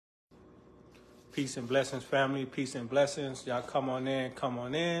Peace and blessings, family. Peace and blessings. Y'all come on in, come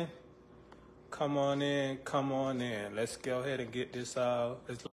on in. Come on in, come on in. Let's go ahead and get this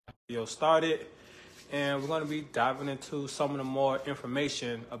video started. And we're going to be diving into some of the more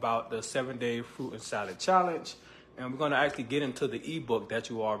information about the 7-day fruit and salad challenge. And we're going to actually get into the ebook that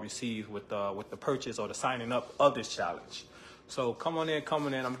you all received with the purchase or the signing up of this challenge. So come on in, come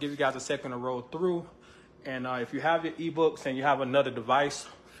on in. I'm going to give you guys a second to roll through. And if you have your ebooks and you have another device,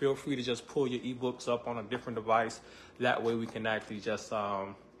 feel free to just pull your ebooks up on a different device. That way we can actually just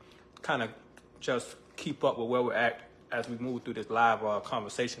kind of just keep up with where we're at as we move through this live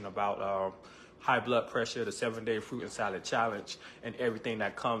conversation about high blood pressure, the 7-day fruit and salad challenge, and everything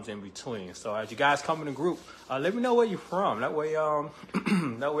that comes in between. So as you guys come in the group, let me know where you're from. That way,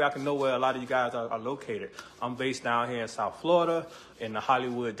 that way I can know where a lot of you guys are located. I'm based down here in South Florida, in the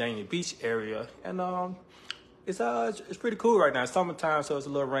Hollywood, Dania Beach area, and it's pretty cool right now. It's summertime, so it's a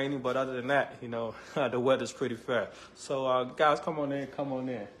little rainy, but other than that, you know, the weather's pretty fair. So guys, come on in, come on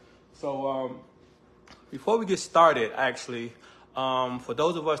in. So before we get started, actually, for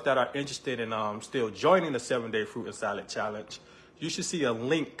those of us that are interested in still joining the 7-day fruit and salad challenge, you should see a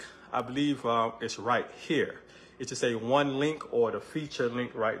link. I believe it's right here. It should say one link or the feature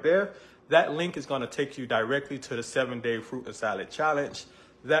link right there. That link is going to take you directly to the 7-day fruit and salad challenge.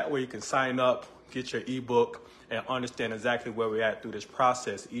 That way you can sign up, get your ebook, and understand exactly where we're at through this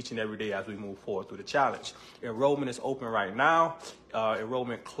process each and every day as we move forward through the challenge. Enrollment is open right now.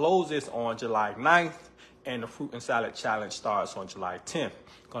 Enrollment closes on July 9th, and the fruit and salad challenge starts on July 10th.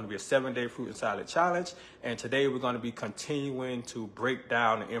 It's going to be a 7-day fruit and salad challenge, and today we're going to be continuing to break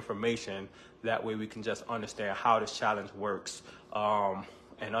down the information. That way we can just understand how this challenge works,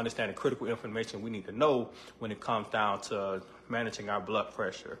 and understand the critical information we need to know when it comes down to managing our blood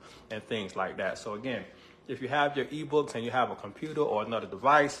pressure and things like that. So again, if you have your ebooks and you have a computer or another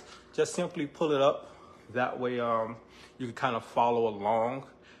device, just simply pull it up. That way you can kind of follow along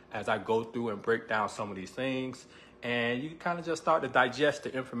as I go through and break down some of these things. And you can kind of just start to digest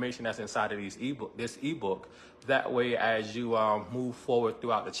the information that's inside of this ebook. That way, as you move forward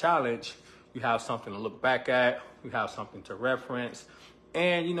throughout the challenge, you have something to look back at, you have something to reference,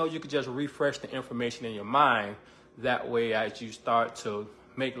 and you know, you can just refresh the information in your mind. That way, as you start to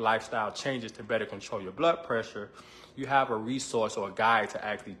make lifestyle changes to better control your blood pressure, you have a resource or a guide to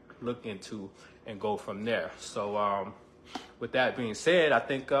actually look into and go from there. So with that being said, I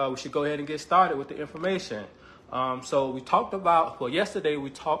think we should go ahead and get started with the information. So we talked about, well, yesterday we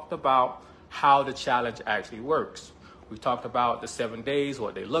talked about how the challenge actually works. We talked about the 7 days,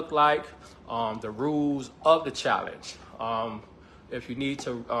 what they look like, the rules of the challenge. If you need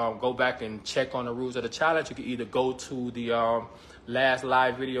to go back and check on the rules of the challenge, you can either go to the last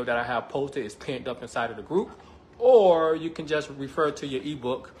live video that I have posted. It's pinned up inside of the group, or you can just refer to your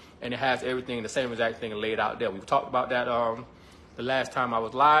ebook, and it has everything, the same exact thing laid out there. We've talked about that the last time I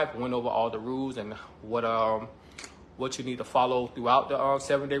was live, went over all the rules and what you need to follow throughout the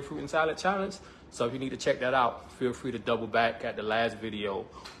 7-day fruit and salad challenge. So if you need to check that out, feel free to double back at the last video,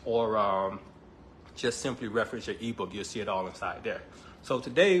 or just simply reference your ebook. You'll see it all inside there. So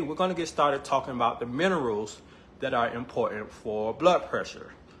today we're going to get started talking about the minerals that are important for blood pressure.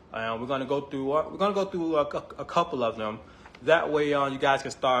 We're going to go through a couple of them. That way you guys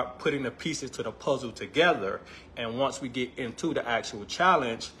can start putting the pieces to the puzzle together. And once we get into the actual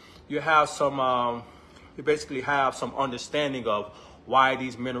challenge, you have some you basically have some understanding of why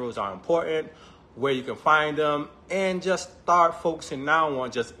these minerals are important, where you can find them, and just start focusing now on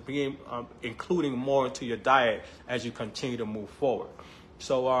just being including more into your diet as you continue to move forward.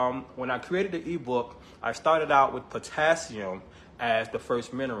 So when I created the ebook, I started out with potassium as the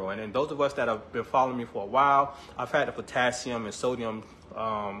first mineral. And then those of us that have been following me for a while, I've had the potassium and sodium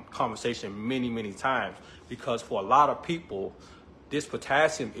conversation many times, because for a lot of people, this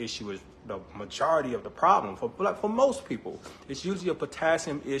potassium issue is the majority of the problem. For most people, it's usually a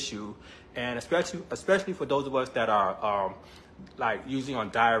potassium issue, and especially for those of us that are like using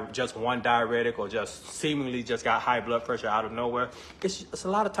on just one diuretic, or just seemingly just got high blood pressure out of nowhere. It's a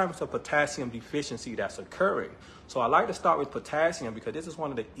lot of times a potassium deficiency that's occurring. So I like to start with potassium because this is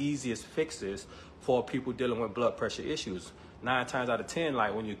one of the easiest fixes for people dealing with blood pressure issues. 9 times out of 10,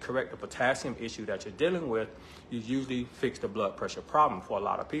 like when you correct the potassium issue that you're dealing with, you usually fix the blood pressure problem for a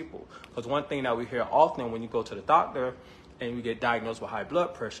lot of people. Because one thing that we hear often when you go to the doctor and you get diagnosed with high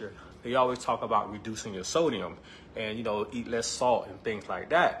blood pressure, they always talk about reducing your sodium and, you know, eat less salt and things like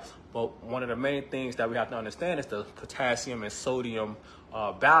that. But one of the main things that we have to understand is the potassium and sodium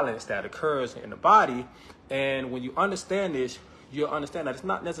balance that occurs in the body. And when you understand this, you'll understand that it's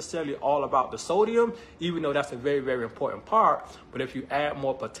not necessarily all about the sodium, even though that's a very, very important part. But if you add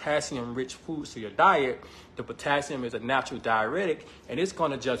more potassium-rich foods to your diet, the potassium is a natural diuretic, and it's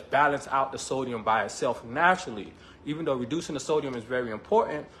going to just balance out the sodium by itself naturally. Even though reducing the sodium is very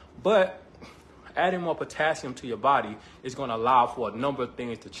important, but adding more potassium to your body is going to allow for a number of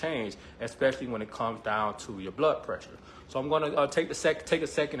things to change, especially when it comes down to your blood pressure. So I'm going to take a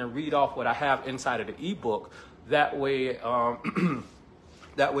second and read off what I have inside of the ebook. That way,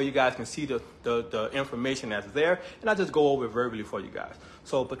 that way you guys can see the information that's there, and I just go over it verbally for you guys.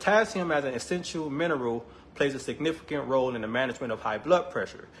 So potassium as an essential mineral plays a significant role in the management of high blood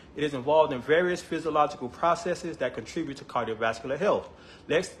pressure. It is involved in various physiological processes that contribute to cardiovascular health.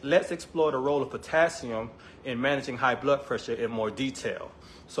 Let's explore the role of potassium in managing high blood pressure in more detail.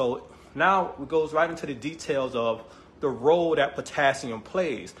 So now it goes right into the details of the role that potassium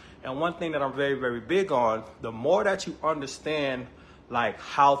plays. And one thing that I'm very, very big on, the more that you understand like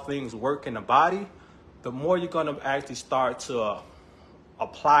how things work in the body, the more you're going to actually start to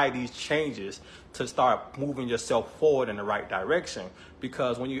apply these changes to start moving yourself forward in the right direction.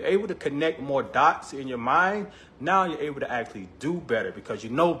 Because when you're able to connect more dots in your mind, now you're able to actually do better because you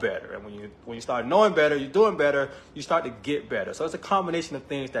know better. And when you start knowing better, you're doing better, you start to get better. So it's a combination of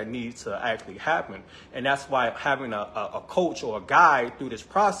things that need to actually happen. And that's why having a coach or a guide through this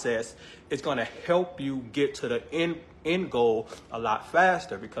process is going to help you get to the end goal a lot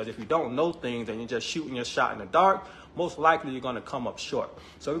faster. Because if you don't know things and you're just shooting your shot in the dark, most likely you're going to come up short.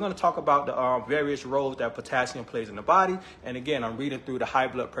 So we're going to talk about the various roles that potassium plays in the body. And again, I'm reading through the high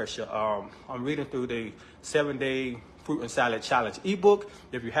blood pressure. I'm reading through the 7-day fruit and salad challenge ebook.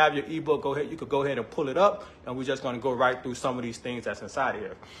 If you have your ebook, go ahead. You could go ahead and pull it up, and we're just going to go right through some of these things that's inside of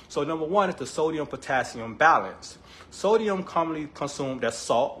here. So number one is the sodium-potassium balance. Sodium commonly consumed as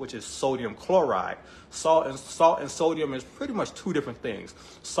salt, which is sodium chloride. Salt and sodium is pretty much two different things.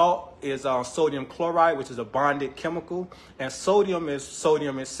 Salt is sodium chloride, which is a bonded chemical, and sodium is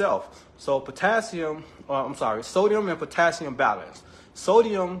sodium itself. So sodium and potassium balance.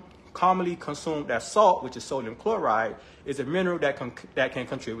 Sodium, commonly consumed as salt, which is sodium chloride, is a mineral that can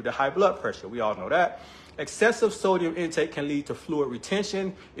contribute to high blood pressure. We all know that. Excessive sodium intake can lead to fluid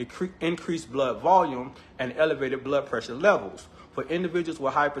retention, increased blood volume, and elevated blood pressure levels. For individuals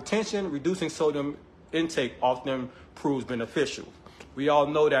with hypertension, reducing sodium intake often proves beneficial. We all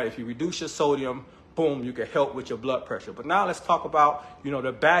know that if you reduce your sodium, boom, you can help with your blood pressure. But now let's talk about,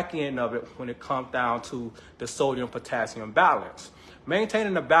 the back end of it when it comes down to the sodium-potassium balance.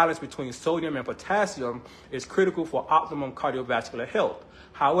 Maintaining a balance between sodium and potassium is critical for optimum cardiovascular health.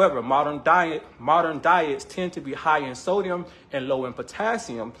 However, modern diets tend to be high in sodium and low in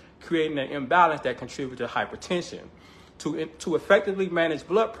potassium, creating an imbalance that contributes to hypertension. To effectively manage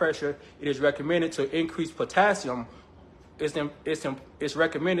blood pressure, it is recommended to increase potassium. It's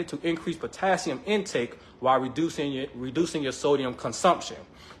recommended to increase potassium intake while reducing your sodium consumption.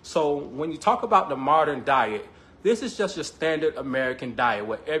 So when you talk about the modern diet, this is just your standard American diet,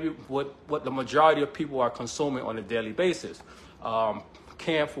 what the majority of people are consuming on a daily basis.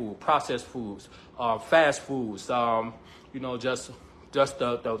 Canned food, processed foods, fast foods, just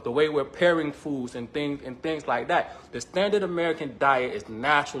the way we're pairing foods and things like that. The standard American diet is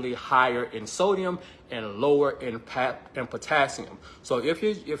naturally higher in sodium and lower in potassium. So if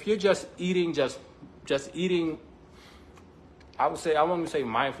you're just eating I won't say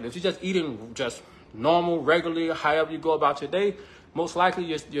mindfully. If you're just eating just normal, regularly, however you go about your day, most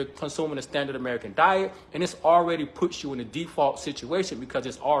likely you're consuming a standard American diet, and it's already puts you in a default situation because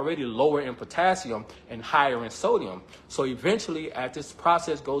it's already lower in potassium and higher in sodium. So eventually, as this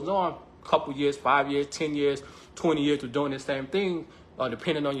process goes on, a couple years, 5 years, 10 years, 20 years of doing the same thing,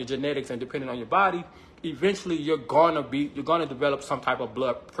 depending on your genetics and depending on your body, eventually you're gonna develop some type of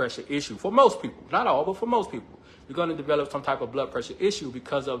blood pressure issue. For most people, not all, but for most people, you're gonna develop some type of blood pressure issue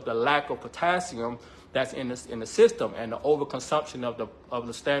because of the lack of potassium that's in the system, and the overconsumption of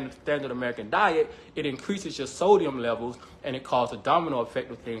the standard American diet. It increases your sodium levels, and it causes a domino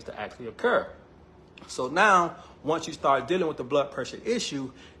effect of things to actually occur. So now, once you start dealing with the blood pressure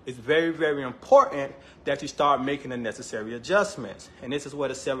issue, it's very, very important that you start making the necessary adjustments. And this is where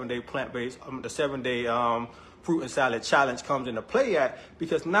the 7-day plant-based, the 7-day fruit and salad challenge comes into play at,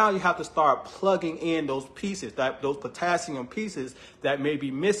 because now you have to start plugging in those pieces, those potassium pieces that may be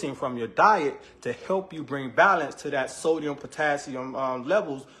missing from your diet to help you bring balance to that sodium potassium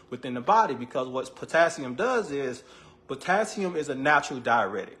levels within the body. Because what potassium does is, potassium is a natural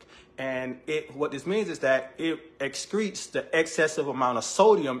diuretic. And what this means is that it excretes the excessive amount of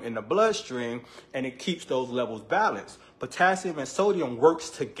sodium in the bloodstream, and it keeps those levels balanced. Potassium and sodium works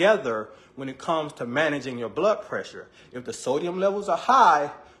together when it comes to managing your blood pressure. If the sodium levels are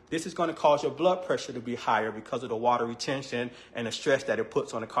high, this is going to cause your blood pressure to be higher because of the water retention and the stress that it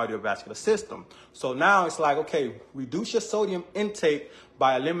puts on the cardiovascular system. So now it's like, okay, reduce your sodium intake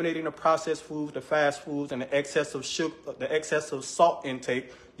by eliminating the processed foods, the fast foods, and the excessive sugar, the excessive salt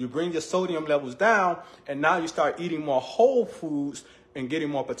intake. You bring your sodium levels down, and now you start eating more whole foods and getting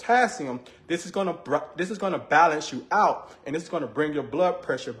more potassium. This is going to balance you out, and this is going to bring your blood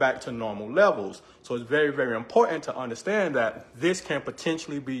pressure back to normal levels. So it's very, very important to understand that this can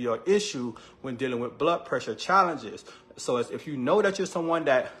potentially be your issue when dealing with blood pressure challenges. So if you know that you're someone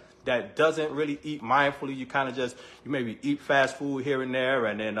that doesn't really eat mindfully, you kind of you maybe eat fast food here and there,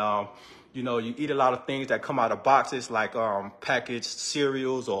 and then you eat a lot of things that come out of boxes like packaged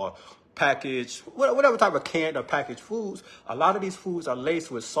cereals or packaged, whatever type of canned or packaged foods. A lot of these foods are laced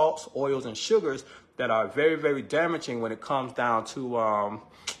with salts, oils, and sugars that are very, very damaging when it comes down to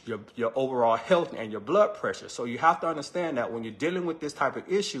your overall health and your blood pressure. So you have to understand that when you're dealing with this type of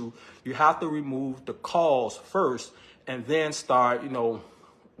issue, you have to remove the cause first, and then start,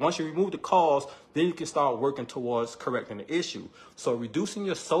 once you remove the cause, then you can start working towards correcting the issue. So reducing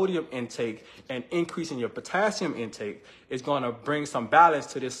your sodium intake and increasing your potassium intake is going to bring some balance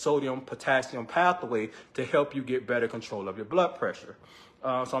to this sodium-potassium pathway to help you get better control of your blood pressure. So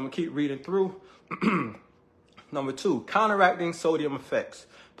I'm going to keep reading through. Number 2, counteracting sodium effects.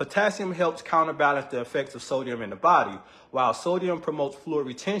 Potassium helps counterbalance the effects of sodium in the body. While sodium promotes fluid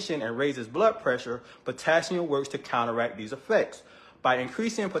retention and raises blood pressure, potassium works to counteract these effects. By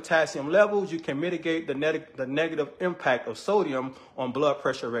increasing potassium levels, you can mitigate the negative impact of sodium on blood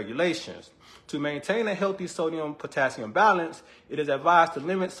pressure regulations. To maintain a healthy sodium-potassium balance, it is advised to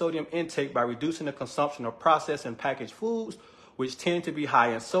limit sodium intake by reducing the consumption of processed and packaged foods, which tend to be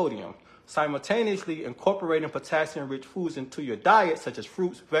high in sodium. Simultaneously, incorporating potassium-rich foods into your diet, such as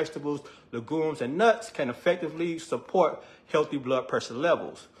fruits, vegetables, legumes, and nuts, can effectively support healthy blood pressure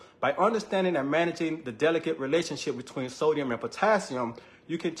levels. By understanding and managing the delicate relationship between sodium and potassium,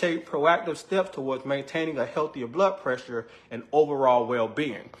 you can take proactive steps towards maintaining a healthier blood pressure and overall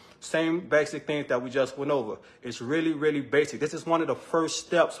well-being. Same basic things that we just went over. It's really, really basic. This is one of the first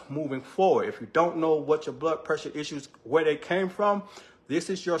steps moving forward. If you don't know what your blood pressure issues, where they came from,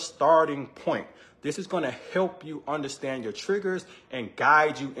 this is your starting point. This is going to help you understand your triggers and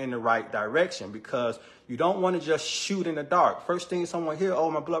guide you in the right direction, because you don't want to just shoot in the dark. First thing someone hear,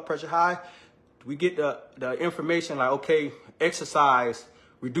 oh, my blood pressure high, we get the information like, okay, exercise,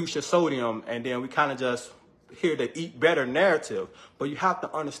 reduce your sodium, and then we kind of just hear the eat better narrative. But you have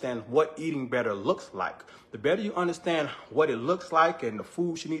to understand what eating better looks like. The better you understand what it looks like and the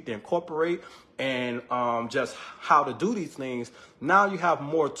foods you need to incorporate and just how to do these things, now you have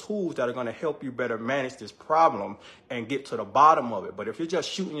more tools that are going to help you better manage this problem and get to the bottom of it. But if you're just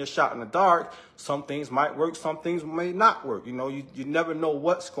shooting your shot in the dark, some things might work, some things may not work. You never know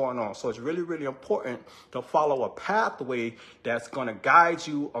what's going on. So it's really, really important to follow a pathway that's going to guide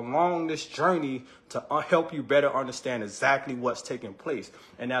you along this journey to help you better understand exactly what's taking place.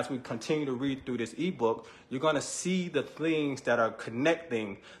 And as we continue to read through this ebook, you're going to see the things that are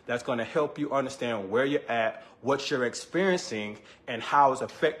connecting that's going to help you understand where you're at, what you're experiencing, and how it's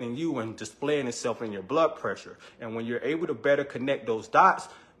affecting you and displaying itself in your blood pressure. And when you're able to better connect those dots,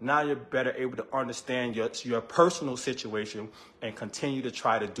 now you're better able to understand your personal situation and continue to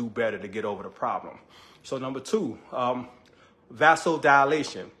try to do better to get over the problem. So number 2,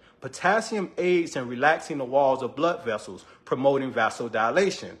 vasodilation. Potassium aids in relaxing the walls of blood vessels, promoting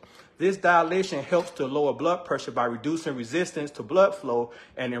vasodilation. This dilation helps to lower blood pressure by reducing resistance to blood flow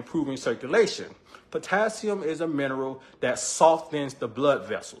and improving circulation. Potassium is a mineral that softens the blood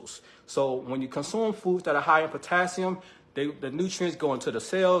vessels. So when you consume foods that are high in potassium, the nutrients go into the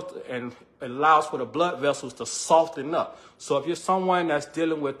cells and it allows for the blood vessels to soften up. So if you're someone that's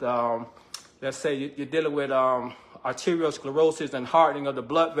dealing with, let's say you're dealing with arteriosclerosis and hardening of the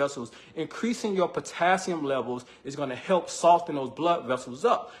blood vessels, increasing your potassium levels is going to help soften those blood vessels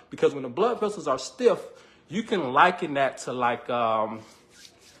up. Because when the blood vessels are stiff, you can liken that to like a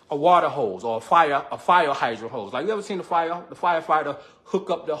water hose or a fire hydrant hose. Like, you ever seen the firefighter hook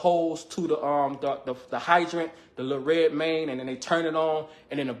up the hose to the hydrant, the little red main, and then they turn it on,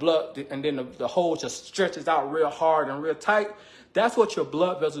 and then the hose just stretches out real hard and real tight? That's what your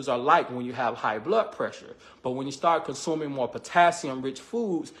blood vessels are like when you have high blood pressure. But when you start consuming more potassium-rich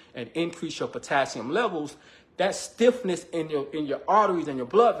foods and increase your potassium levels, that stiffness in your arteries and your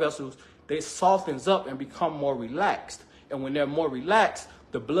blood vessels, they softens up and become more relaxed. And when they're more relaxed,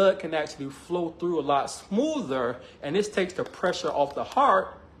 the blood can actually flow through a lot smoother, and this takes the pressure off the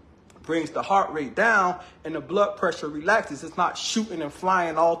heart, brings the heart rate down, and the blood pressure relaxes. It's not shooting and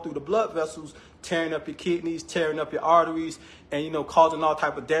flying all through the blood vessels, tearing up your kidneys, tearing up your arteries, and causing all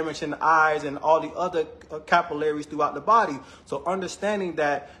type of damage in the eyes and all the other capillaries throughout the body. So understanding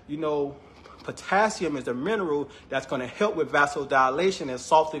that potassium is a mineral that's going to help with vasodilation and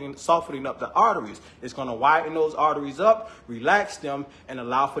softening up the arteries. It's going to widen those arteries up, relax them, and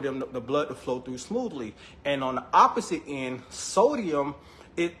allow for the blood to flow through smoothly. And on the opposite end, sodium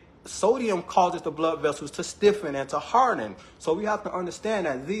causes the blood vessels to stiffen and to harden. So we have to understand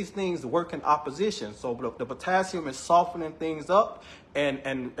that these things work in opposition. So the potassium is softening things up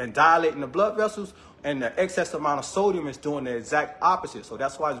and dilating the blood vessels, and the excess amount of sodium is doing the exact opposite. So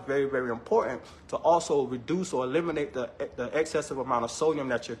that's why it's very, very important to also reduce or eliminate the excessive amount of sodium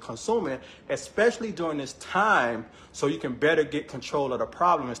that you're consuming, especially during this time, so you can better get control of the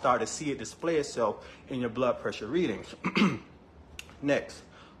problem and start to see it display itself in your blood pressure readings. Next.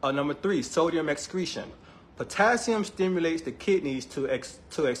 Number 3, sodium excretion. Potassium stimulates the kidneys to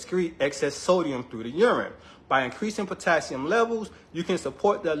excrete excess sodium through the urine. By increasing potassium levels, you can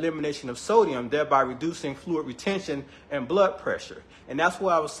support the elimination of sodium, thereby reducing fluid retention and blood pressure. And that's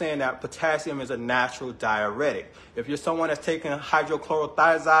why I was saying that potassium is a natural diuretic. If you're someone that's taking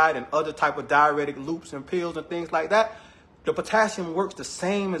hydrochlorothiazide and other type of diuretic loops and pills and things like that, the potassium works the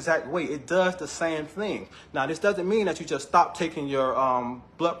same exact way. It does the same thing. Now, this doesn't mean that you just stop taking your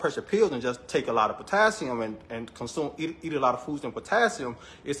blood pressure pills and just take a lot of potassium and eat a lot of foods in potassium.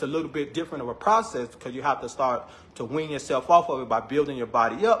 It's a little bit different of a process because you have to start to wean yourself off of it by building your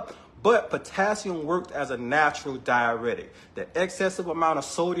body up. But potassium works as a natural diuretic. The excessive amount of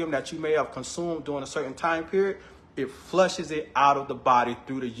sodium that you may have consumed during a certain time period, it flushes it out of the body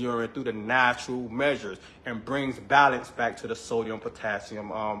through the urine, through the natural measures, and brings balance back to the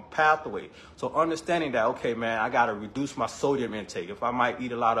sodium-potassium pathway. So understanding that, okay, man, I got to reduce my sodium intake. If I might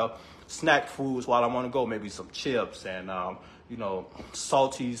eat a lot of snack foods while I'm on the go, maybe some chips and,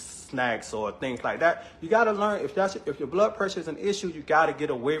 salty snacks or things like that, you got to learn, if your blood pressure is an issue, you got to get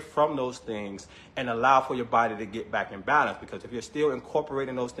away from those things and allow for your body to get back in balance. Because if you're still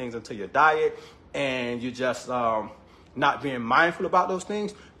incorporating those things into your diet, and you're just not being mindful about those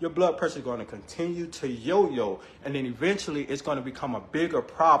things, your blood pressure is going to continue to yo-yo. And then eventually it's going to become a bigger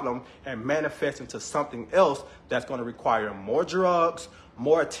problem and manifest into something else that's going to require more drugs,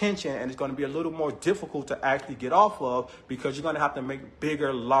 more attention, and it's going to be a little more difficult to actually get off of because you're going to have to make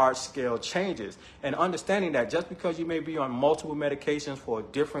bigger, large-scale changes. And understanding that just because you may be on multiple medications for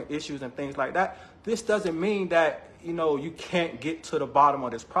different issues and things like that, this doesn't mean that you can't get to the bottom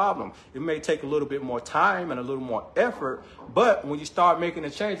of this problem. It may take a little bit more time and a little more effort, but when you start making a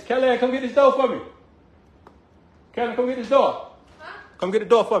change, Kelly, come get this door for me. Kelly, come get this door. Huh? Come get the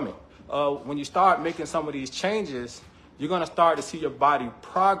door for me. When you start making some of these changes, you're going to start to see your body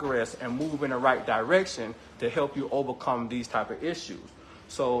progress and move in the right direction to help you overcome these type of issues.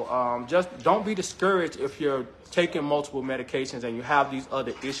 So just don't be discouraged if you're taking multiple medications and you have these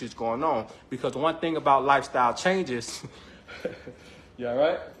other issues going on. Because one thing about lifestyle changes, you all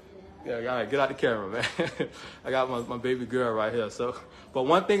right? Yeah, all right, get out the camera, man. I got my baby girl right here. But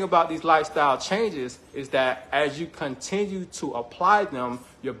one thing about these lifestyle changes is that as you continue to apply them,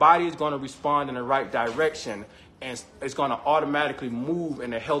 your body is going to respond in the right direction. And it's going to automatically move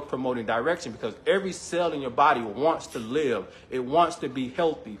in a health promoting direction because every cell in your body wants to live. It wants to be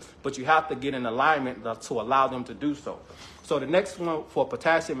healthy, but you have to get in alignment to allow them to do so. So the next one for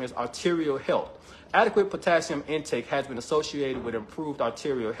potassium is arterial health. Adequate potassium intake has been associated with improved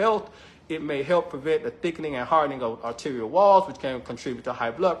arterial health. It may help prevent the thickening and hardening of arterial walls, which can contribute to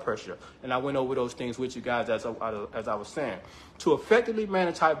high blood pressure. And I went over those things with you guys as I was saying. To effectively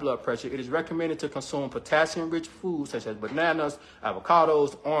manage high blood pressure, it is recommended to consume potassium-rich foods such as bananas,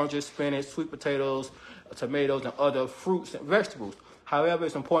 avocados, oranges, spinach, sweet potatoes, tomatoes, and other fruits and vegetables. However,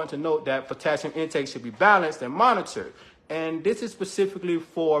 it's important to note that potassium intake should be balanced and monitored. And this is specifically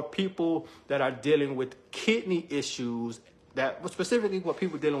for people that are dealing with kidney issues, specifically for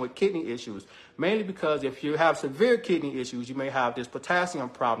people dealing with kidney issues, mainly because if you have severe kidney issues, you may have this potassium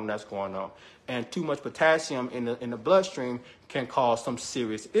problem that's going on. And too much potassium in the bloodstream can cause some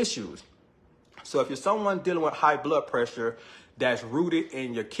serious issues. So if you're someone dealing with high blood pressure that's rooted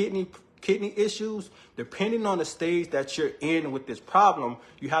in your kidney issues, depending on the stage that you're in with this problem,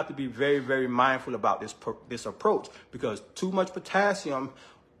 you have to be very, very mindful about this approach, because too much potassium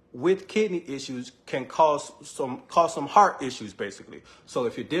with kidney issues can cause some heart issues, basically. So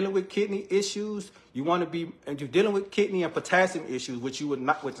if you're dealing with kidney issues, you want to be, and you're dealing with kidney and potassium issues, which you would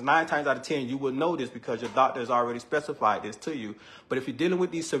not, which 9 times out of 10 you would know this because your doctor has already specified this to you. But if you're dealing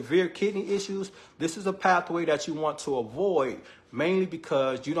with these severe kidney issues, this is a pathway that you want to avoid, mainly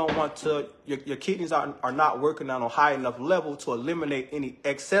because you don't want to, your kidneys are not working on a high enough level to eliminate any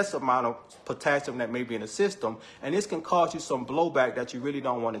excess amount of potassium that may be in the system. And this can cause you some blowback that you really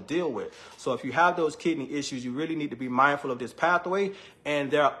don't want to deal with. So if you have those kidney issues, you really need to be mindful of this pathway. And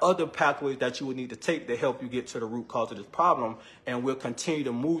there are other pathways that you would need to take to help you get to the root cause of this problem. And we'll continue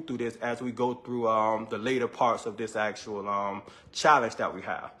to move through this as we go through the later parts of this actual challenge that we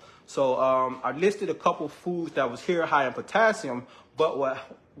have. So I listed a couple foods that was here high in potassium, but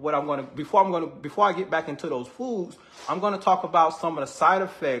what I'm going to, before I get back into those foods, I'm going to talk about some of the side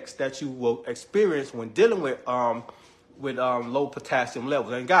effects that you will experience when dealing with low potassium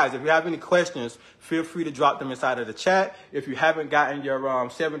levels. And guys, if you have any questions, feel free to drop them inside of the chat. If you haven't gotten your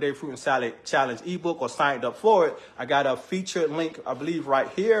 7-day fruit and salad challenge ebook or signed up for it, I got a featured link, I believe, right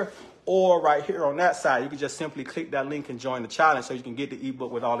here. Or right here on that side, you can just simply click that link and join the challenge so you can get the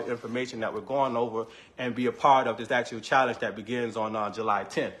ebook with all the information that we're going over and be a part of this actual challenge that begins on July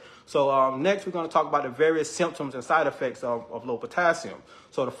 10th. So next, we're going to talk about the various symptoms and side effects of low potassium.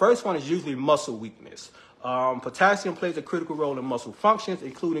 So the first one is usually muscle weakness. Potassium plays a critical role in muscle functions,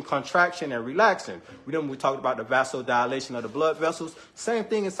 including contraction and relaxing. Remember, we talked about the vasodilation of the blood vessels. Same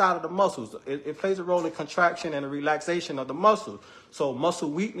thing inside of the muscles. It plays a role in contraction and the relaxation of the muscles. So muscle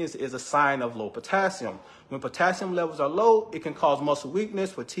weakness is a sign of low potassium. When potassium levels are low, it can cause muscle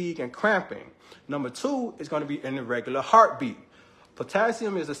weakness, fatigue, and cramping. Number 2 is going to be an irregular heartbeat.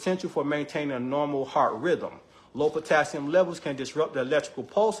 Potassium is essential for maintaining a normal heart rhythm. Low potassium levels can disrupt the electrical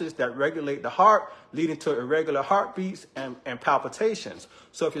pulses that regulate the heart, leading to irregular heartbeats and palpitations.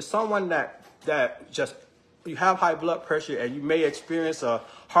 So if you're someone that just, you have high blood pressure and you may experience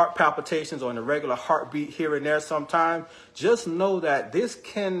heart palpitations or an irregular heartbeat here and there sometime, just know that this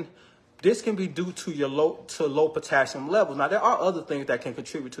can be due to your low potassium levels. Now, there are other things that can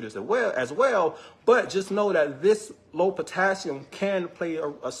contribute to this as well, but just know that this low potassium can play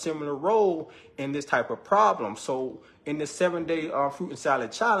a similar role in this type of problem. So in this 7-day fruit and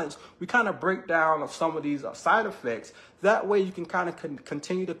salad challenge, we kind of break down of some of these side effects. That way you can kind of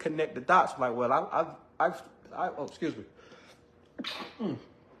continue to connect the dots. Like, well,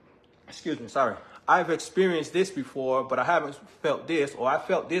 excuse me, sorry. I've experienced this before, but I haven't felt this, or I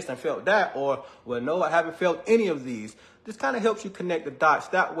felt this and felt that, or, well, no, I haven't felt any of these. This kind of helps you connect the dots.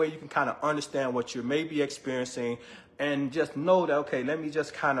 That way you can kind of understand what you may be experiencing and just know that, okay, let me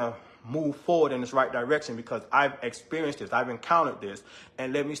just kind of move forward in this right direction because I've experienced this, I've encountered this,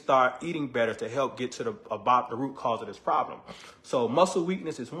 and let me start eating better to help get to about the root cause of this problem. So muscle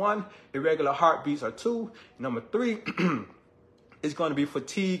weakness is 1, irregular heartbeats are 2. Number 3, is going to be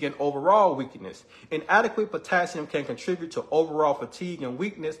fatigue and overall weakness. Inadequate potassium can contribute to overall fatigue and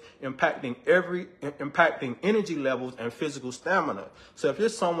weakness, impacting energy levels and physical stamina. So if you're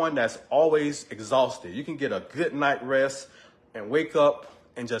someone that's always exhausted, you can get a good night rest and wake up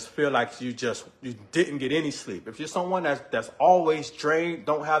and just feel like you didn't get any sleep. If you're someone that's always drained,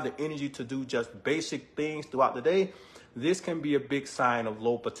 don't have the energy to do just basic things throughout the day, this can be a big sign of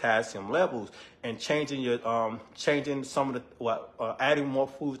low potassium levels. And changing some of the, adding more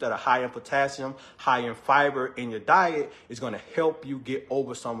foods that are high in potassium, high in fiber in your diet is going to help you get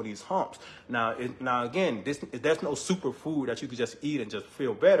over some of these humps. Now again, there's no super food that you can just eat and just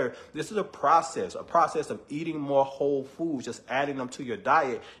feel better. This is a process of eating more whole foods, just adding them to your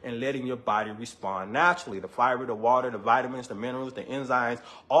diet and letting your body respond naturally. The fiber, the water, the vitamins, the minerals, the enzymes,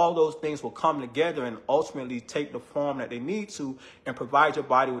 all those things will come together and ultimately take the form that they need to and provide your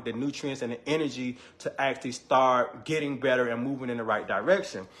body with the nutrients and the energy to actually start getting better and moving in the right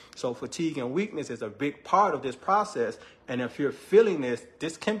direction. So fatigue and weakness is a big part of this process. And if you're feeling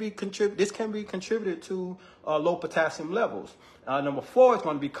this can be contributed to low potassium levels. Number 4 is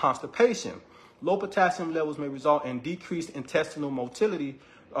going to be constipation. Low potassium levels may result in decreased intestinal motility,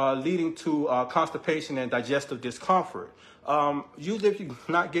 leading to constipation and digestive discomfort. Usually if you're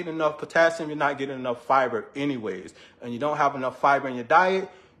not getting enough potassium, you're not getting enough fiber anyways, and you don't have enough fiber in your diet,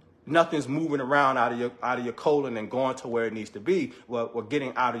 nothing's moving around out of your colon and going to where it needs to be. Well,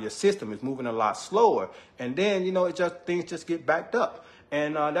 getting out of your system is moving a lot slower. And then, things just get backed up.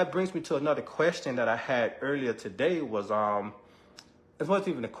 And that brings me to another question that I had earlier today was, it wasn't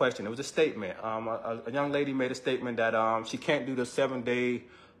even a question, it was a statement. A young lady made a statement that she can't do the 7-day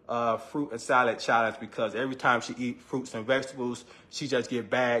fruit and salad challenge because every time she eats fruits and vegetables, she just gets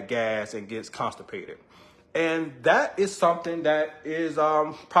bad gas and gets constipated. And that is something that is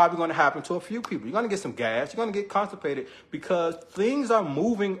probably going to happen to a few people. You're going to get some gas. You're going to get constipated because things are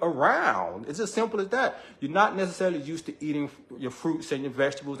moving around. It's as simple as that. You're not necessarily used to eating your fruits and your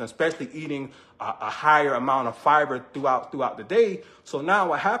vegetables, and especially eating a higher amount of fiber throughout the day. So now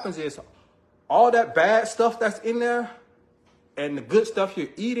what happens is all that bad stuff that's in there and the good stuff you're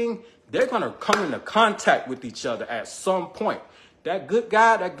eating, they're going to come into contact with each other at some point. That good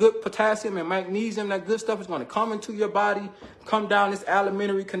that good potassium and magnesium, that good stuff is going to come into your body, come down this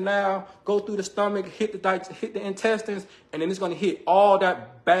alimentary canal, go through the stomach, hit the intestines, and then it's going to hit all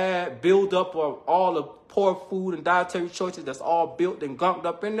that bad buildup of all the poor food and dietary choices that's all built and gunked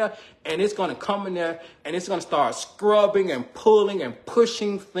up in there, and it's going to come in there, and it's going to start scrubbing and pulling and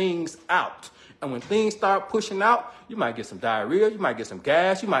pushing things out. And when things start pushing out, you might get some diarrhea, you might get some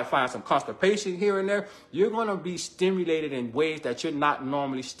gas, you might find some constipation here and there. You're going to be stimulated in ways that you're not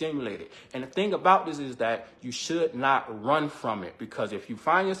normally stimulated. And the thing about this is that you should not run from it, because if you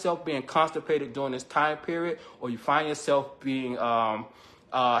find yourself being constipated during this time period, or you find yourself being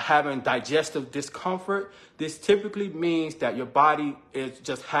having digestive discomfort, this typically means that your body is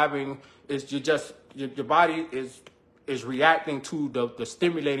just your body is reacting to the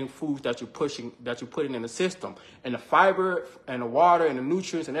stimulating foods that you're putting in the system, and the fiber and the water and the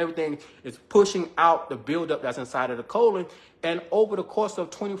nutrients and everything is pushing out the buildup that's inside of the colon. And over the course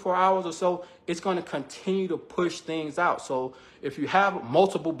of 24 hours or so, it's going to continue to push things out. So if you have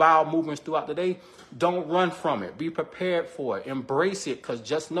multiple bowel movements throughout the day, don't run from it. Be prepared for it. Embrace it, because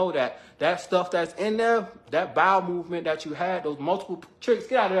just know that that stuff that's in there, that bowel movement that you had, those multiple tricks,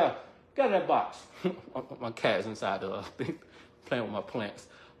 get out of there. Get out of that box. My cat's inside the playing with my plants.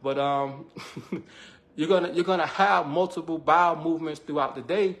 But you're gonna have multiple bowel movements throughout the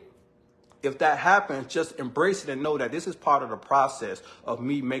day. If that happens, just embrace it and know that this is part of the process of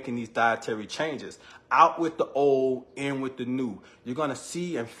me making these dietary changes. Out with the old, in with the new. You're going to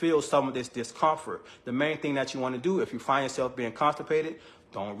see and feel some of this discomfort. The main thing that you want to do, if you find yourself being constipated,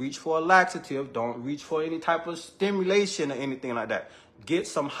 don't reach for a laxative. Don't reach for any type of stimulation or anything like that. Get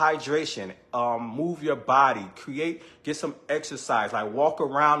some hydration, move your body, get some exercise, like walk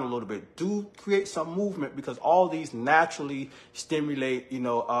around a little bit, create some movement, because all these naturally stimulate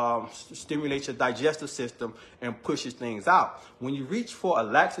your digestive system and pushes things out. When you reach for a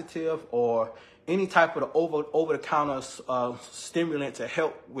laxative or any type of over-the-counter stimulant to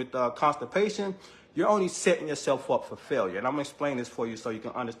help with constipation, you're only setting yourself up for failure. And I'm going to explain this for you so you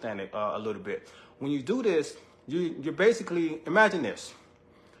can understand it a little bit. When you do this, you're basically, imagine this.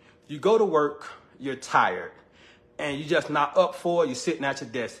 You go to work, you're tired, and you're just not up for it. You're sitting at your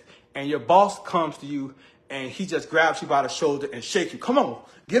desk, and your boss comes to you, and he just grabs you by the shoulder and shakes you. Come on,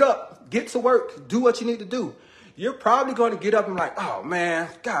 get up, get to work, do what you need to do. You're probably going to get up and like, oh man,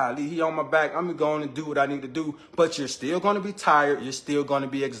 golly, he on my back. I'm going to do what I need to do. But you're still going to be tired. You're still going to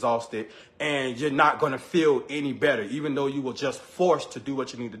be exhausted, and you're not going to feel any better, even though you were just forced to do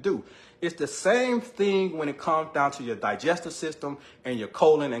what you need to do. It's the same thing when it comes down to your digestive system and your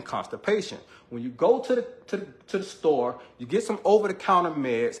colon and constipation. When you go to the store, you get some over-the-counter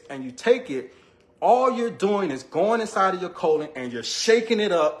meds and you take it, all you're doing is going inside of your colon and you're shaking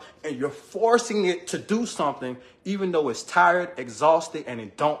it up and you're forcing it to do something, even though it's tired, exhausted, and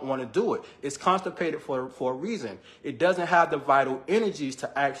it don't want to do it. It's constipated for a reason. It doesn't have the vital energies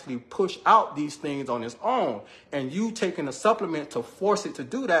to actually push out these things on its own. And you taking a supplement to force it to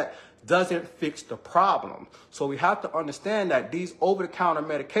do that doesn't fix the problem. So we have to understand that these over-the-counter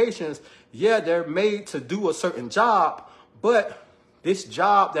medications, yeah, they're made to do a certain job, but this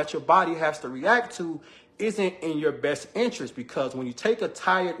job that your body has to react to isn't in your best interest, because when you take a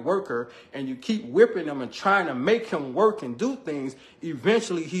tired worker and you keep whipping him and trying to make him work and do things,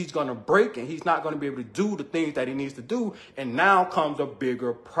 eventually he's going to break and he's not going to be able to do the things that he needs to do. And now comes a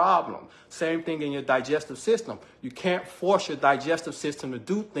bigger problem. Same thing in your digestive system. You can't force your digestive system to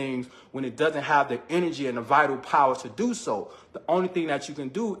do things when it doesn't have the energy and the vital power to do so. The only thing that you can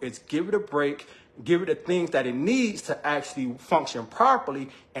do is give it a break, give it the things that it needs to actually function properly,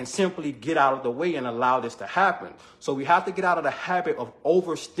 and simply get out of the way and allow this to happen. So we have to get out of the habit of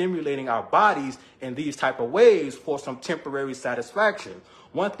overstimulating our bodies in these type of ways for some temporary satisfaction.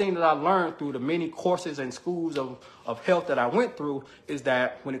 One thing that I learned through the many courses and schools of health that I went through is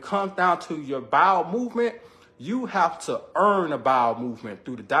that when it comes down to your bowel movement, you have to earn a bowel movement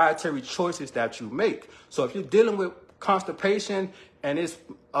through the dietary choices that you make. So if you're dealing with constipation and it's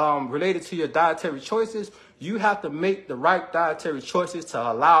related to your dietary choices, You have to make the right dietary choices to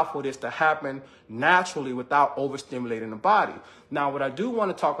allow for this to happen naturally without overstimulating the body. Now, what I do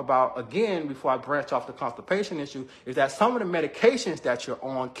want to talk about, again, before I branch off the constipation issue, is that some of the medications that you're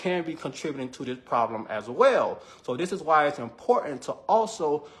on can be contributing to this problem as well. So this is why it's important to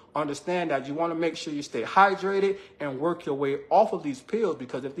also understand that you want to make sure you stay hydrated and work your way off of these pills,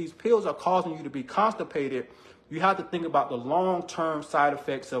 because if these pills are causing you to be constipated, you have to think about the long-term side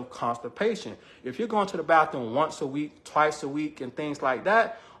effects of constipation. If you're going to the bathroom once a week, twice a week, and things like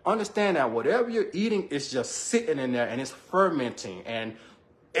that, understand that whatever you're eating is just sitting in there and it's fermenting and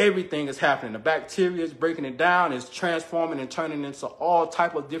everything is happening. The bacteria is breaking it down, it's transforming and turning into all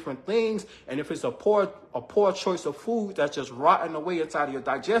type of different things. And if it's a poor choice of food that's just rotting away inside of your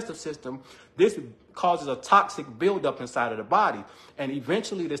digestive system, this causes a toxic buildup inside of the body. And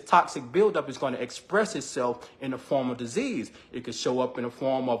eventually this toxic buildup is going to express itself in the form of disease. It could show up in the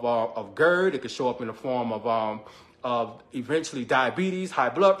form of GERD. It could show up in the form of eventually diabetes, high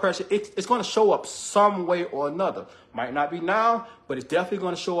blood pressure. It's going to show up some way or another. Might not be now, but it's definitely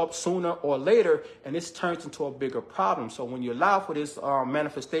going to show up sooner or later, and this turns into a bigger problem. So when you allow for this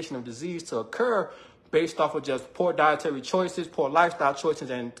manifestation of disease to occur based off of just poor dietary choices, poor lifestyle choices,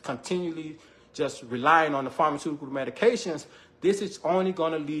 and continually just relying on the pharmaceutical medications, this is only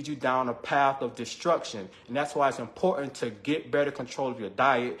going to lead you down a path of destruction. And that's why it's important to get better control of your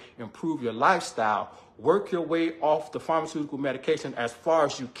diet, improve your lifestyle, work your way off the pharmaceutical medication as far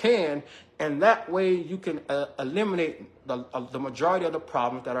as you can, and that way you can eliminate the majority of the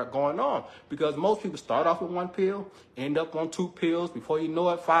problems that are going on. Because most people start off with one pill, end up on 2 pills. Before you know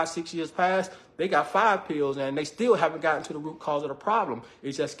it, 5-6 years pass, they got 5 pills and they still haven't gotten to the root cause of the problem.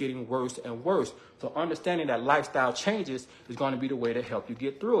 It's just getting worse and worse. So understanding that lifestyle changes is going to be the way to help you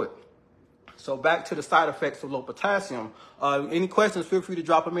get through it. So back to the side effects of low potassium. Any questions, feel free to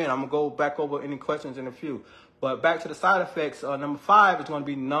drop them in. I'm going to go back over any questions in a few. But back to the side effects, number 5 is going to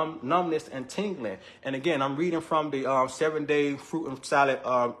be numbness and tingling. And again, I'm reading from the 7-Day Fruit and Salad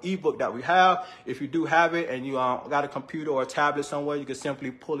ebook that we have. If you do have it and you got a computer or a tablet somewhere, you can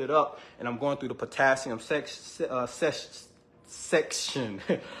simply pull it up. And I'm going through the potassium section.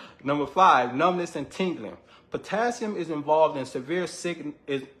 Number 5, numbness and tingling. Potassium is involved in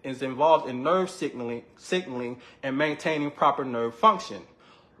nerve signaling and maintaining proper nerve function.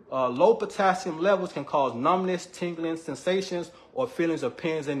 Low potassium levels can cause numbness, tingling sensations, or feelings of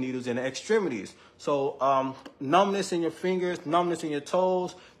pins and needles in the extremities. So numbness in your fingers, numbness in your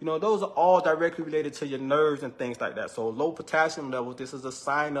toes, those are all directly related to your nerves and things like that. So low potassium levels, this is a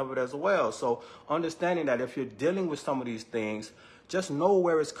sign of it as well. So understanding that if you're dealing with some of these things, just know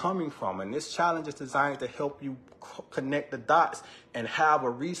where it's coming from. And this challenge is designed to help you connect the dots and have a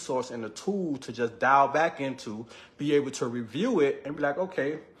resource and a tool to just dial back into, be able to review it and be like,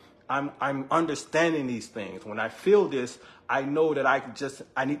 okay, I'm understanding these things. When I feel this, I know that I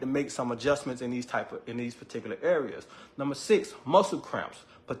need to make some adjustments in these particular areas. Number 6, muscle cramps.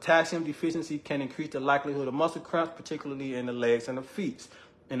 Potassium deficiency can increase the likelihood of muscle cramps, particularly in the legs and the feet.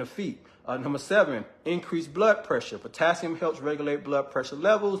 Number 7, increased blood pressure. Potassium helps regulate blood pressure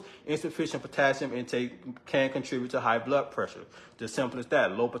levels. Insufficient potassium intake can contribute to high blood pressure. The simple as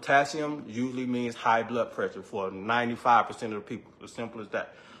that. Low potassium usually means high blood pressure for 95% of the people. As simple as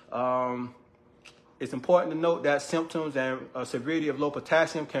that. It's important to note that symptoms and severity of low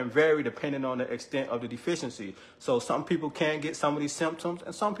potassium can vary depending on the extent of the deficiency. So some people can get some of these symptoms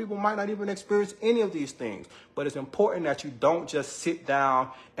and some people might not even experience any of these things. But it's important that you don't just sit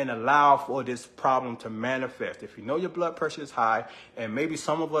down and allow for this problem to manifest. If you know your blood pressure is high, and maybe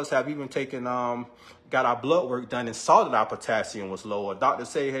some of us have even taken, got our blood work done and saw that our potassium was low, or doctors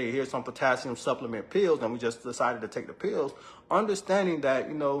say, hey, here's some potassium supplement pills, and we just decided to take the pills, understanding that,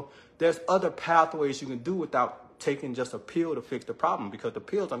 there's other pathways you can do without taking just a pill to fix the problem, because the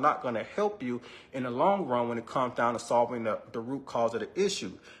pills are not going to help you in the long run when it comes down to solving the root cause of the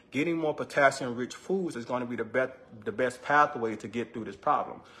issue. Getting more potassium-rich foods is going to be the best pathway to get through this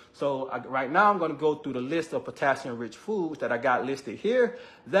problem. So right now I'm going to go through the list of potassium-rich foods that I got listed here.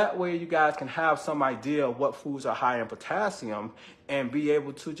 That way you guys can have some idea of what foods are high in potassium and be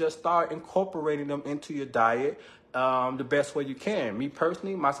able to just start incorporating them into your diet the best way you can. Me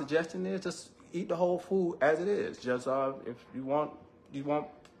personally, my suggestion is just eat the whole food as it is. Just if you want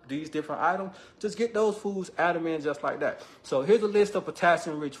these different items, just get those foods, add them in just like that. So here's a list of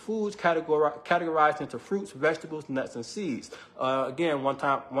potassium-rich foods categorized into fruits, vegetables, nuts, and seeds. I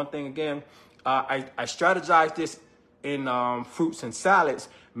strategized this in fruits and salads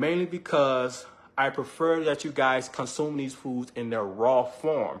mainly because I prefer that you guys consume these foods in their raw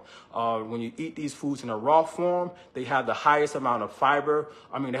form. When you eat these foods in a raw form, they have the highest amount of fiber.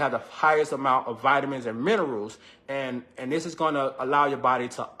 They have the highest amount of vitamins and minerals. And this is going to allow your body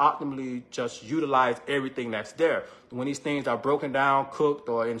to optimally just utilize everything that's there. When these things are broken down, cooked,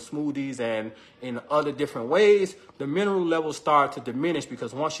 or in smoothies and in other different ways, the mineral levels start to diminish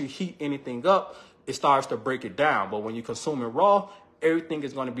because once you heat anything up, it starts to break it down. But when you consume it raw, everything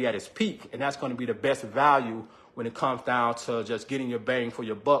is going to be at its peak, and that's going to be the best value when it comes down to just getting your bang for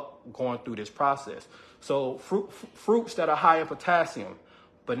your buck going through this process. So fruits that are high in potassium: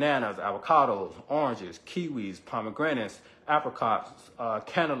 bananas, avocados, oranges, kiwis, pomegranates, apricots,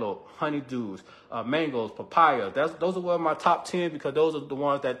 cantaloupe, honeydews, mangoes, papaya. Those are one of my top 10 because those are the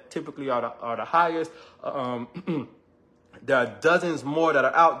ones that typically are the highest. There are dozens more that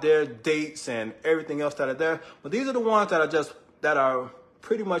are out there, dates and everything else that are there. But these are the ones that are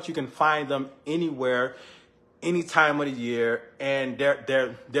pretty much, you can find them anywhere, any time of the year, and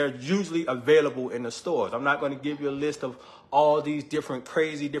they're usually available in the stores. I'm not going to give you a list of all these different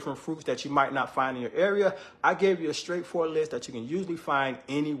fruits that you might not find in your area. I gave you a straightforward list that you can usually find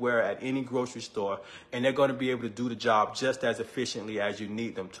anywhere at any grocery store, and they're going to be able to do the job just as efficiently as you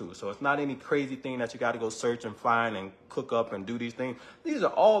need them to. So it's not any crazy thing that you got to go search and find and cook up and do these things. These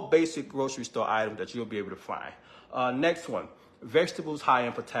are all basic grocery store items that you'll be able to find. Next one, vegetables high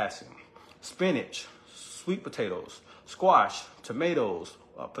in potassium: spinach, sweet potatoes, squash, tomatoes,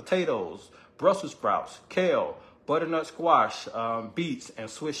 potatoes, Brussels sprouts, kale, butternut squash, beets, and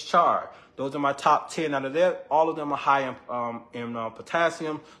Swiss chard. Those are my top 10 out of there. All of them are high in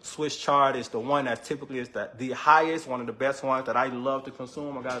potassium. Swiss chard is the one that typically is the highest, one of the best ones that I love to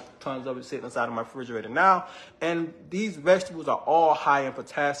consume. I got tons of it sitting inside of my refrigerator now. And these vegetables are all high in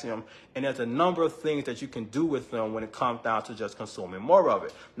potassium, and there's a number of things that you can do with them when it comes down to just consuming more of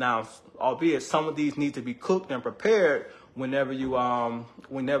it. Now, albeit some of these need to be cooked and prepared whenever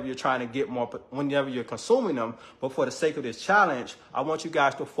you're trying to get more, whenever you're consuming them. But for the sake of this challenge, I want you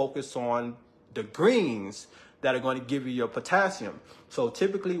guys to focus on the greens that are going to give you your potassium. So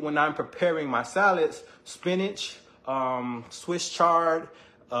typically when I'm preparing my salads, spinach, Swiss chard,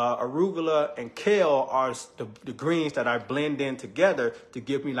 arugula, and kale are the greens that I blend in together to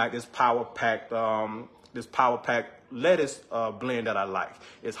give me like this power packed lettuce blend that I like.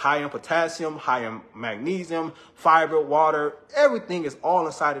 It's high in potassium, high in magnesium, fiber, water. Everything is all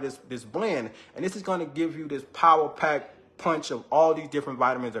inside of this blend, and this is going to give you this power pack punch of all these different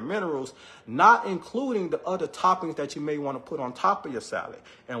vitamins and minerals, not including the other toppings that you may want to put on top of your salad.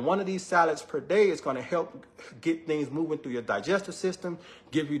 And one of these salads per day is going to help get things moving through your digestive system,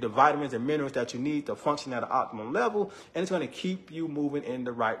 give you the vitamins and minerals that you need to function at an optimal level, and it's going to keep you moving in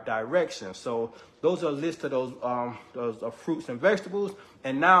the right direction. So those are a list of those fruits and vegetables.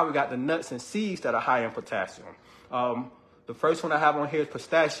 And now we got the nuts and seeds that are high in potassium. The first one I have on here is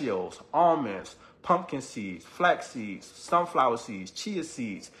pistachios, almonds, pumpkin seeds, flax seeds, sunflower seeds, chia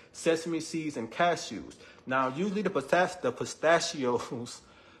seeds, sesame seeds, and cashews. Now, usually the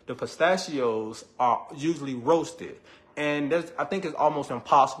pistachios are usually roasted. And I think it's almost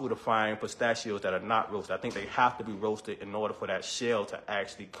impossible to find pistachios that are not roasted. I think they have to be roasted in order for that shell to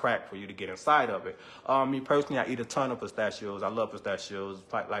actually crack for you to get inside of it. Me personally, I eat a ton of pistachios. I love pistachios,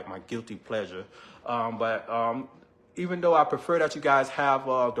 like my guilty pleasure. Even though I prefer that you guys have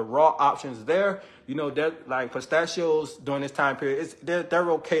the raw options there, they're like pistachios during this time period,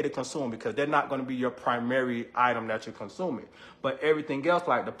 they're okay to consume because they're not going to be your primary item that you're consuming. But everything else,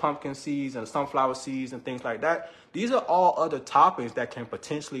 like the pumpkin seeds and the sunflower seeds and things like that, these are all other toppings that can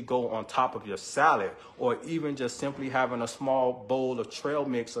potentially go on top of your salad, or even just simply having a small bowl of trail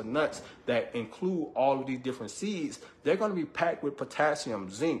mix or nuts that include all of these different seeds. They're going to be packed with potassium,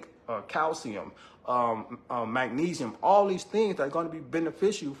 zinc, calcium, magnesium, all these things that are going to be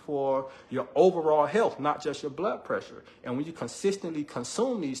beneficial for your overall health, not just your blood pressure. And when you consistently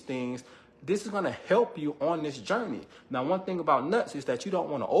consume these things, this is going to help you on this journey. Now, one thing about nuts is that you don't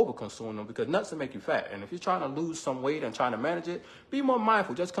want to overconsume them because nuts will make you fat. And if you're trying to lose some weight and trying to manage it, be more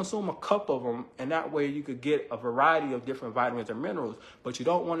mindful. Just consume a cup of them, and that way you could get a variety of different vitamins and minerals. But you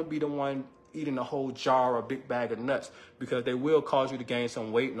don't want to be the one eating a whole jar or a big bag of nuts, because they will cause you to gain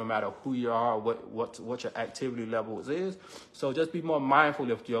some weight no matter who you are or what your activity levels is. So just be more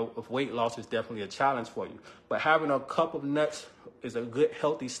mindful if weight loss is definitely a challenge for you. But having a cup of nuts is a good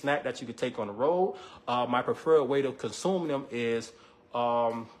healthy snack that you can take on the road. My preferred way to consume them is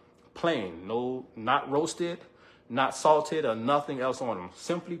plain, not roasted, not salted, or nothing else on them.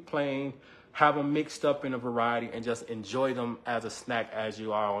 Simply plain. Have them mixed up in a variety and just enjoy them as a snack as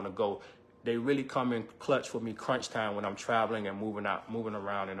you are on the go. they really come in clutch for me crunch time when I'm traveling and moving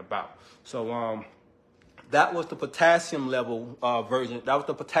around and about. So that was the potassium level version. That was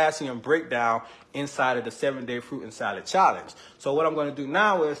the potassium breakdown inside of the 7-day fruit and salad challenge. So what I'm going to do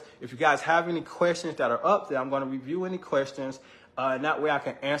now is, if you guys have any questions that are up there, I'm going to review any questions, and that way I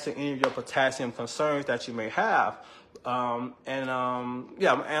can answer any of your potassium concerns that you may have. I'm going to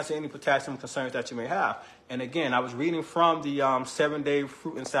answer any potassium concerns that you may have. And again, I was reading from the 7-day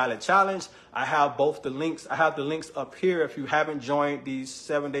fruit and salad challenge. I have both the links. I have the links up here. If you haven't joined the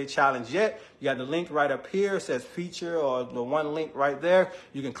 7-day challenge yet, you got the link right up here. It says feature, or the one link right there.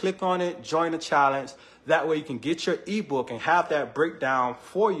 You can click on it, join the challenge. That way you can get your ebook and have that breakdown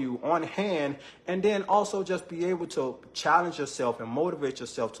for you on hand, and then also just be able to challenge yourself and motivate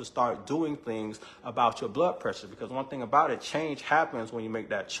yourself to start doing things about your blood pressure. Because one thing about it, change happens when you make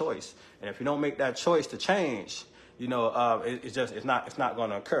that choice. And if you don't make that choice to change, it's not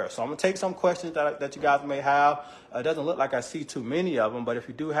going to occur. So I'm going to take some questions that you guys may have. It doesn't look like I see too many of them, but if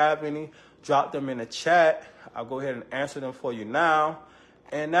you do have any, drop them in the chat. I'll go ahead and answer them for you now.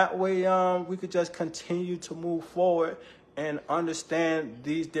 And that way we could just continue to move forward and understand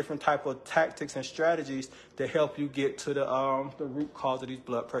these different type of tactics and strategies to help you get to the root cause of these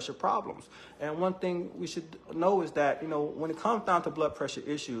blood pressure problems. And one thing we should know is that, when it comes down to blood pressure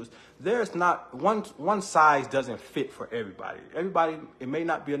issues, there's not one size doesn't fit for everybody. It may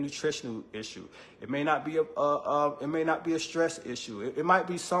not be a nutritional issue. It may not be a stress issue. It might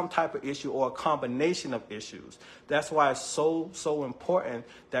be some type of issue or a combination of issues. That's why it's so important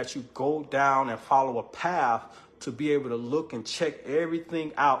that you go down and follow a path to be able to look and check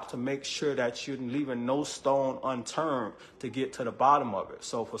everything out to make sure that you're leaving no stone unturned to get to the bottom of it.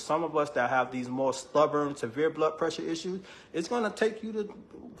 So for some of us that have these more stubborn, severe blood pressure issues, it's going to take you to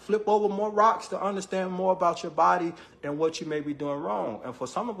flip over more rocks to understand more about your body and what you may be doing wrong. And for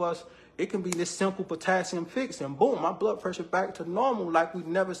some of us, it can be this simple potassium fix, and boom, my blood pressure back to normal like we've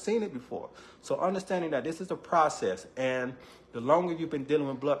never seen it before. So understanding that this is a process, and the longer you've been dealing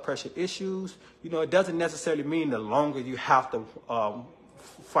with blood pressure issues, it doesn't necessarily mean the longer you have to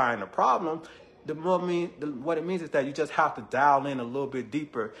find a problem. What it means is that you just have to dial in a little bit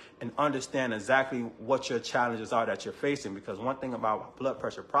deeper and understand exactly what your challenges are that you're facing. Because one thing about blood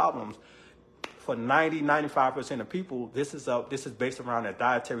pressure problems, for 95% of people, this is based around their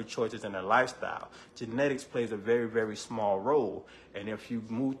dietary choices and their lifestyle. Genetics plays a very, very small role. And if you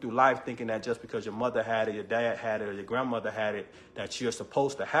move through life thinking that just because your mother had it, your dad had it, or your grandmother had it, that you're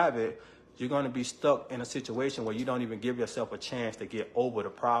supposed to have it, you're going to be stuck in a situation where you don't even give yourself a chance to get over the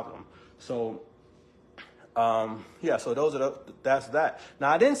problem. So so that's that.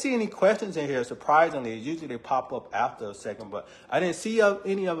 Now, I didn't see any questions in here, surprisingly. Usually they pop up after a second, but I didn't see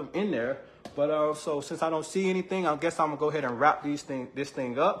any of them in there. But so since I don't see anything, I guess I'm going to go ahead and wrap this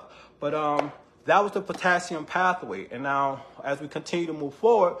thing up. But that was the potassium pathway. And now, as we continue to move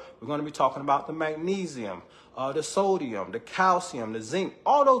forward, we're going to be talking about the magnesium, the sodium, the calcium, the zinc,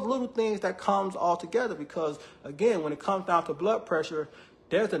 all those little things that comes all together. Because, again, when it comes down to blood pressure,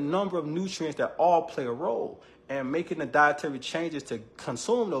 there's a number of nutrients that all play a role. And making the dietary changes to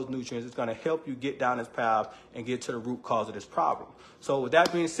consume those nutrients is going to help you get down this path and get to the root cause of this problem. So with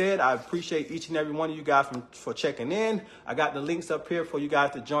that being said, I appreciate each and every one of you guys for checking in. I got the links up here for you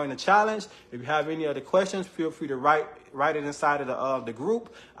guys to join the challenge. If you have any other questions, feel free to write it inside of the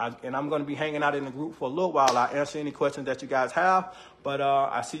group. And I'm going to be hanging out in the group for a little while. I'll answer any questions that you guys have. But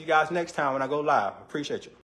I see you guys next time when I go live. Appreciate you.